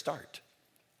ready to start?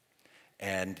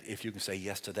 And if you can say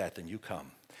yes to that, then you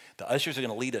come. The ushers are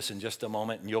going to lead us in just a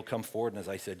moment, and you'll come forward, and as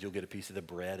I said, you'll get a piece of the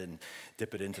bread and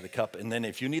dip it into the cup. And then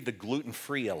if you need the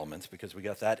gluten-free elements, because we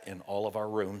got that in all of our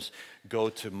rooms, go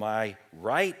to my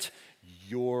right,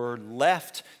 your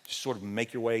left, just sort of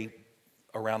make your way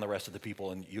around the rest of the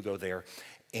people, and you go there.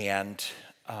 And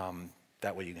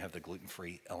that way you can have the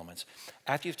gluten-free elements.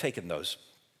 After you've taken those,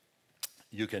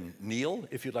 you can kneel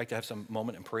if you'd like to have some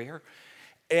moment in prayer.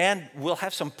 And we'll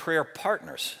have some prayer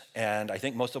partners. And I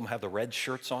think most of them have the red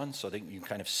shirts on so that you can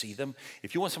kind of see them.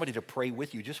 If you want somebody to pray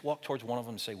with you, just walk towards one of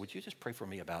them and say, would you just pray for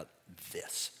me about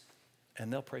this?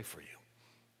 And they'll pray for you.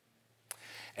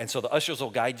 And so the ushers will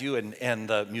guide you, and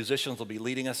the musicians will be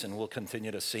leading us, and we'll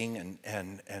continue to sing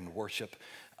and worship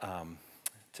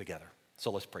together.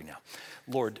 So let's pray now.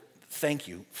 Lord, thank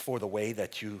you for the way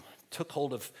that you took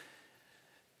hold of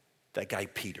that guy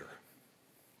Peter,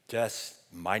 just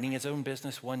minding his own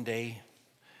business one day,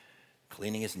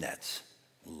 cleaning his nets.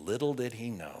 Little did he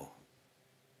know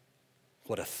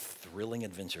what a thrilling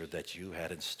adventure that you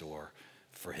had in store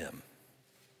for him.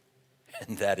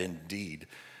 And that indeed,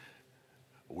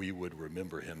 we would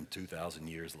remember him 2,000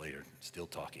 years later, still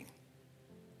talking.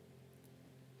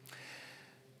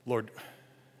 Lord,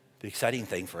 the exciting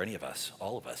thing for any of us,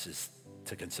 all of us, is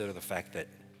to consider the fact that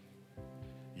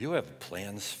you have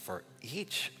plans for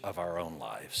each of our own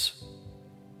lives.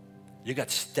 You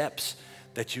got steps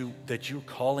that you're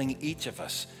calling each of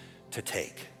us to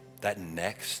take, that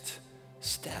next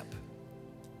step.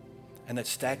 And that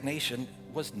stagnation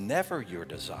was never your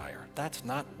desire. That's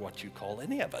not what you call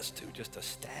any of us to, just to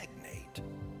stagnate.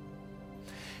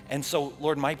 And so,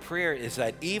 Lord, my prayer is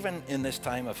that even in this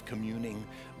time of communing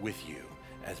with you,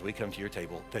 as we come to your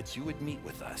table, that you would meet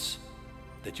with us,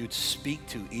 that you'd speak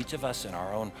to each of us in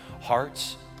our own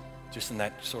hearts, just in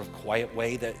that sort of quiet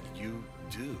way that you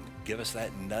do. Give us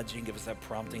that nudging, give us that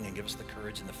prompting, and give us the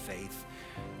courage and the faith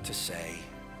to say,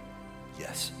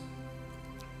 yes,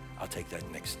 I'll take that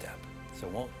next step. So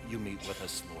won't you meet with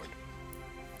us, Lord,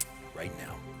 right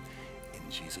now, in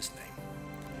Jesus' name,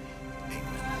 amen.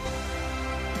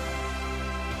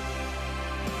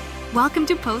 Welcome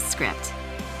to Postscript.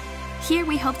 Here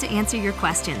we hope to answer your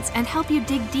questions and help you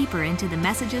dig deeper into the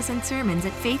messages and sermons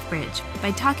at Faithbridge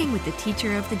by talking with the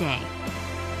teacher of the day.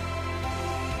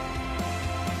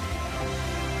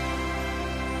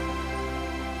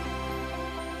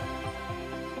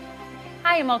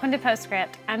 Hi, and welcome to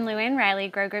Postscript. I'm Luann Riley,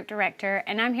 Grow Group Director,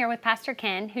 and I'm here with Pastor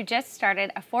Ken, who just started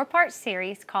a 4-part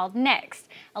series called Next,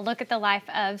 a look at the life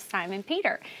of Simon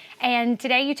Peter. And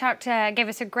today you gave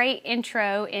us a great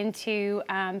intro into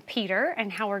Peter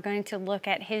and how we're going to look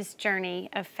at his journey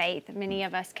of faith. Many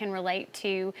of us can relate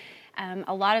to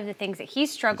a lot of the things that he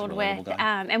struggled with.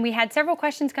 And we had several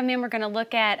questions come in. We're going to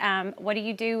look at what do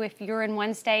you do if you're in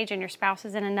one stage and your spouse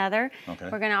is in another. Okay.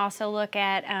 We're going to also look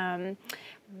at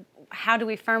how do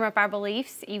we firm up our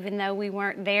beliefs even though we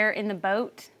weren't there in the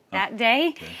boat that day.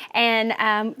 Okay.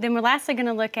 And then we're lastly going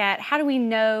to look at how do we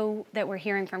know that we're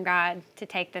hearing from God to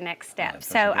take the next step.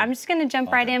 So I'm just going to jump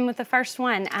right in with the first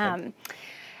one.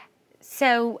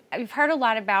 So we've heard a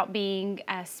lot about being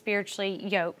spiritually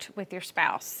yoked with your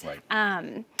spouse.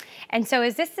 Right. And so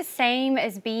is this the same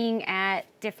as being at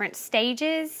different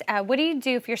stages? What do you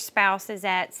do if your spouse is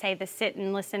at, say, the sit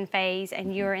and listen phase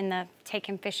and you're in the take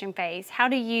him fishing phase? How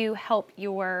do you help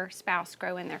your spouse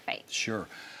grow in their faith? Sure.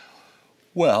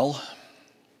 Well,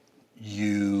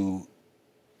 you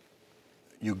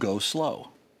go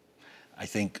slow. I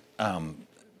think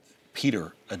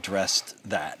Peter addressed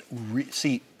that.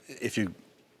 See, if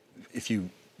you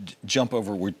jump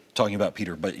over, we're talking about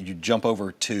Peter, but you jump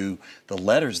over to the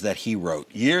letters that he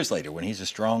wrote years later when he's a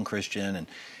strong Christian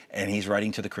and he's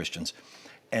writing to the Christians.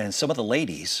 And some of the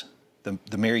ladies,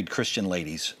 the married Christian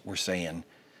ladies, were saying,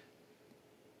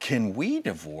 can we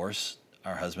divorce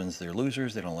our husbands? They're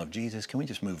losers. They don't love Jesus. Can we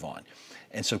just move on?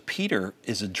 And so Peter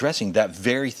is addressing that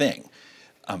very thing.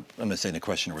 I'm not saying the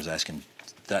questioner was asking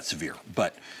that severe,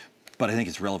 but I think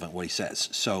it's relevant what he says.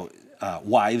 So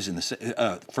wives,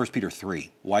 1 Peter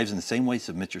 3, wives in the same way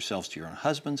submit yourselves to your own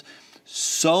husbands,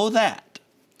 so that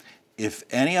if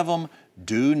any of them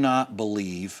do not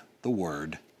believe the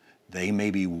word, they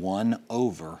may be won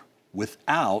over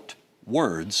without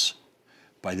words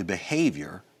by the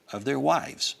behavior of their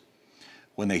wives.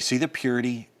 When they see the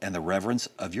purity and the reverence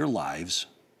of your lives,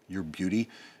 your beauty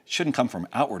shouldn't come from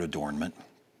outward adornment,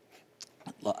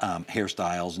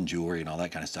 hairstyles and jewelry and all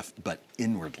that kind of stuff, but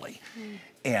inwardly.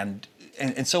 And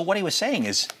so what he was saying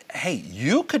is, hey,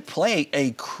 you could play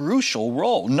a crucial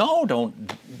role. No,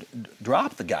 don't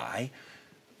drop the guy.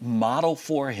 Model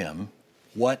for him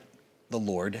what the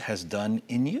Lord has done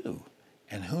in you.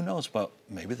 And who knows, but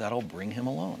maybe that'll bring him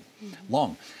along.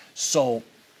 So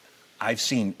I've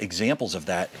seen examples of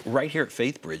that right here at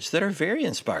Faithbridge that are very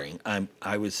inspiring.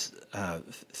 I was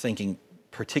thinking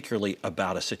particularly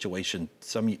about a situation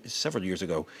several years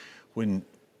ago when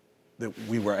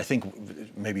we were, I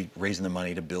think, maybe raising the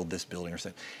money to build this building or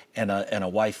something. And a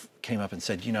wife came up and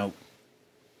said, you know,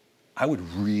 I would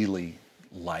really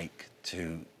like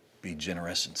to be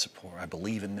generous and support. I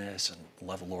believe in this and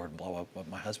love the Lord and blah, blah, blah.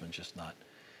 My husband's just not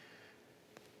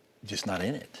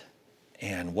in it.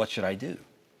 And what should I do?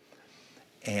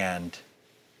 And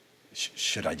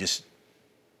should I just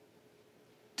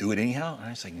do it anyhow? And I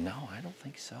was like, no, I don't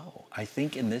think so. I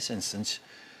think in this instance,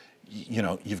 you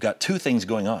know, you've got two things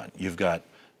going on. You've got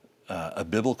a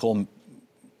biblical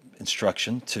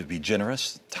instruction to be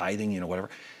generous, tithing, you know,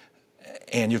 whatever.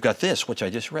 And you've got this, which I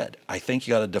just read. I think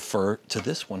you got to defer to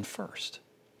this one first.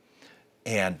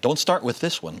 And don't start with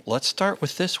this one. Let's start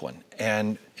with this one.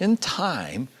 And in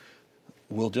time,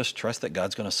 we'll just trust that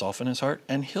God's going to soften his heart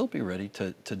and he'll be ready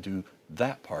to do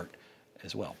that part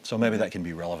as well. So maybe that can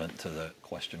be relevant to the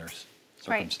questioner's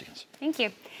circumstance. Right. Thank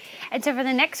you. And so for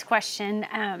the next question,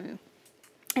 an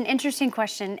interesting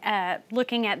question,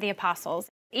 looking at the apostles.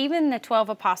 Even the 12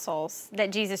 apostles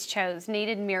that Jesus chose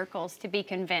needed miracles to be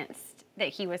convinced that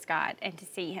he was God and to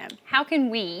see him. How can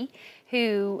we,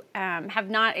 who have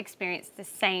not experienced the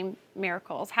same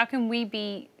miracles, how can we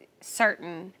be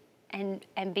certain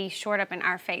and be shored up in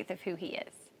our faith of who he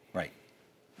is? Right.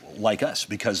 Like us,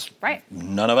 because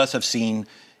none of us have seen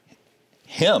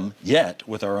him yet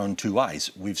with our own two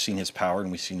eyes. We've seen his power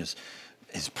and we've seen his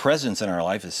presence in our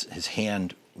life, his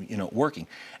hand, you know, working.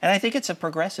 And I think it's a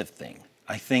progressive thing.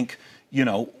 I think, you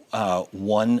know,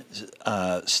 one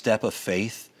step of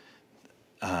faith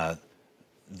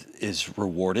is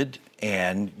rewarded,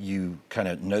 and you kind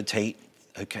of notate,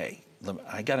 okay,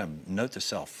 I got to note to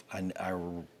self.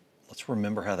 Let's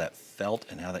remember how that felt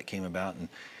and how that came about. And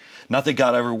not that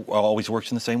God ever always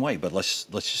works in the same way, but let's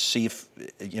just see if,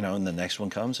 you know, and the next one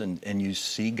comes and you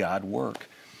see God work.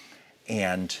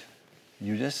 And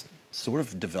you just sort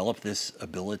of develop this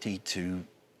ability to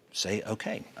say,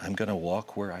 okay, I'm going to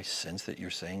walk where I sense that you're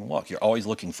saying walk. You're always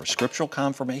looking for scriptural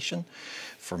confirmation,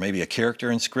 for maybe a character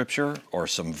in Scripture or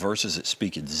some verses that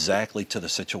speak exactly to the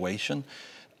situation.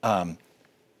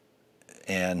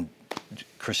 And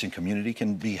Christian community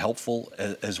can be helpful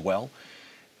as well.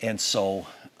 And so,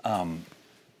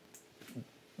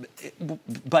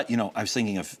 but, you know, I was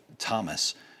thinking of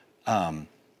Thomas,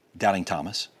 doubting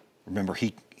Thomas. Remember,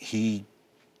 he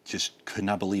just could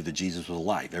not believe that Jesus was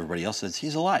alive. Everybody else says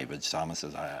he's alive, but Thomas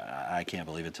says, I can't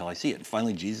believe it until I see it. And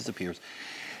finally, Jesus appears,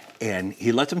 and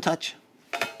he lets him touch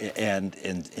and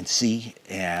see,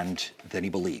 and then he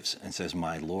believes and says,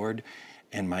 my Lord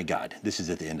and my God. This is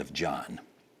at the end of John.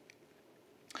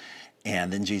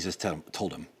 And then Jesus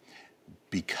told him,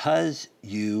 because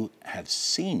you have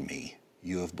seen me,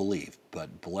 you have believed,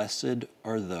 but blessed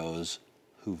are those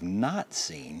who've not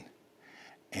seen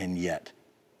and yet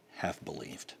have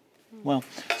believed. Well,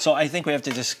 so I think we have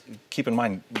to just keep in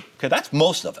mind, because that's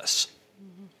most of us.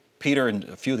 Peter and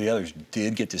a few of the others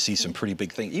did get to see some pretty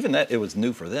big things. Even that, it was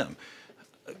new for them,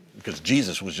 because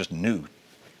Jesus was just new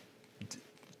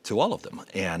to all of them.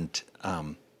 And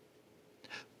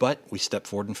but we step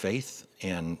forward in faith,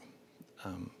 and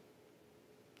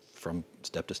from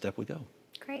step to step we go.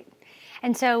 Great.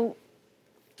 And so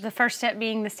the first step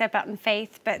being the step out in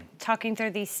faith, but talking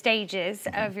through these stages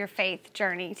of your faith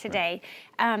journey today.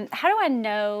 How do I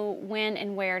know when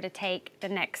and where to take the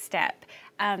next step?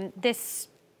 This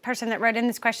person that wrote in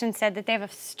this question said that they have a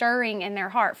stirring in their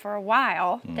heart for a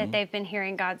while, that they've been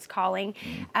hearing God's calling,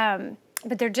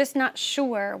 but they're just not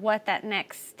sure what that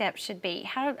next step should be.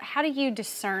 How do you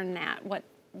discern that,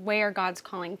 where God's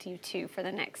calling you to for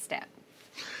the next step?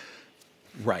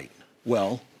 Right.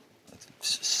 Well,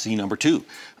 C number 2,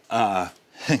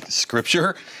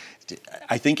 Scripture.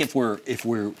 I think if we're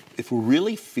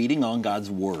really feeding on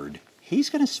God's Word, He's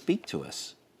going to speak to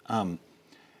us.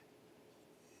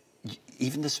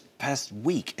 Even this past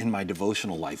week in my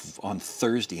devotional life, on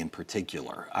Thursday in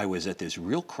particular, I was at this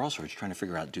real crossroads trying to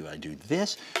figure out, do I do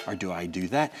this or do I do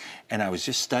that? And I was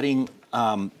just studying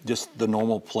just the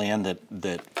normal plan that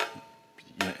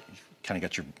you kind of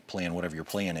got your plan, whatever your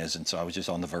plan is. And so I was just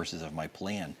on the verses of my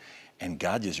plan. And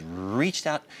God just reached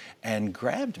out and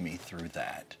grabbed me through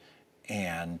that.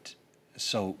 And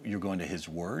so you're going to His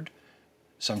Word.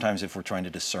 Sometimes if we're trying to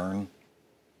discern,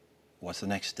 what's the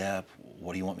next step?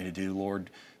 What do you want me to do,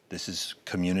 Lord? This is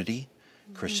community.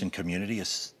 Christian community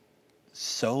is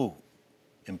so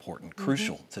important,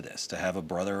 crucial to this, to have a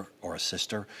brother or a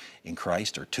sister in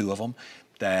Christ, or 2 of them,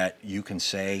 that you can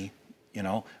say,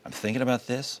 I'm thinking about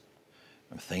this.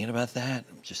 I'm thinking about that.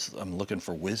 I'm looking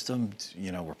for wisdom.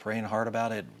 We're praying hard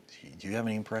about it. Do you have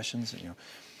any impressions?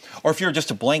 Or if you're just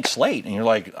a blank slate and you're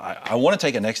like, I want to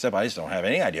take a next step. I just don't have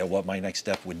any idea what my next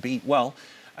step would be. Well,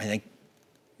 I think,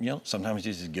 sometimes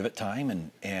you just give it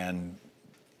time, and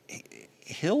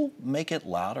He'll make it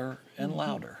louder and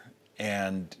louder,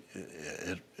 and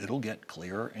it'll get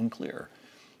clearer and clearer.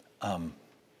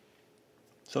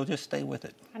 So just stay with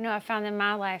it. I know I found in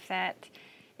my life that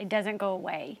it doesn't go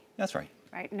away. That's right.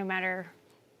 Right? No matter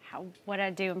what I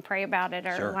do and pray about it,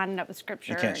 or line it up with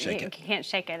Scripture. You can't shake it. You can't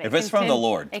shake it. If it's from the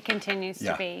Lord. It continues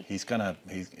to be.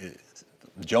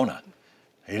 Jonah,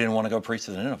 he didn't want to go preach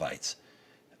to the Ninevites.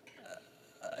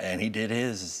 And he did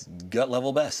his gut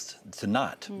level best to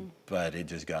not, but it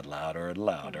just got louder and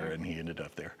louder, and he ended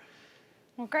up there.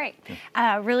 Well, great.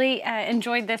 Really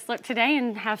enjoyed this look today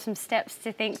and have some steps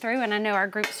to think through. And I know our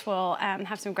groups will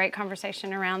have some great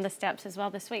conversation around the steps as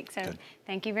well this week. So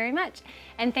thank you very much.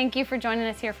 And thank you for joining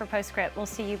us here for Postscript. We'll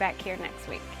see you back here next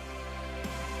week.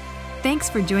 Thanks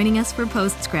for joining us for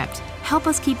Postscript. Help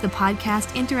us keep the podcast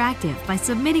interactive by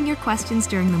submitting your questions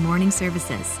during the morning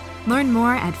services. Learn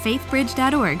more at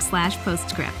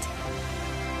faithbridge.org/postscript.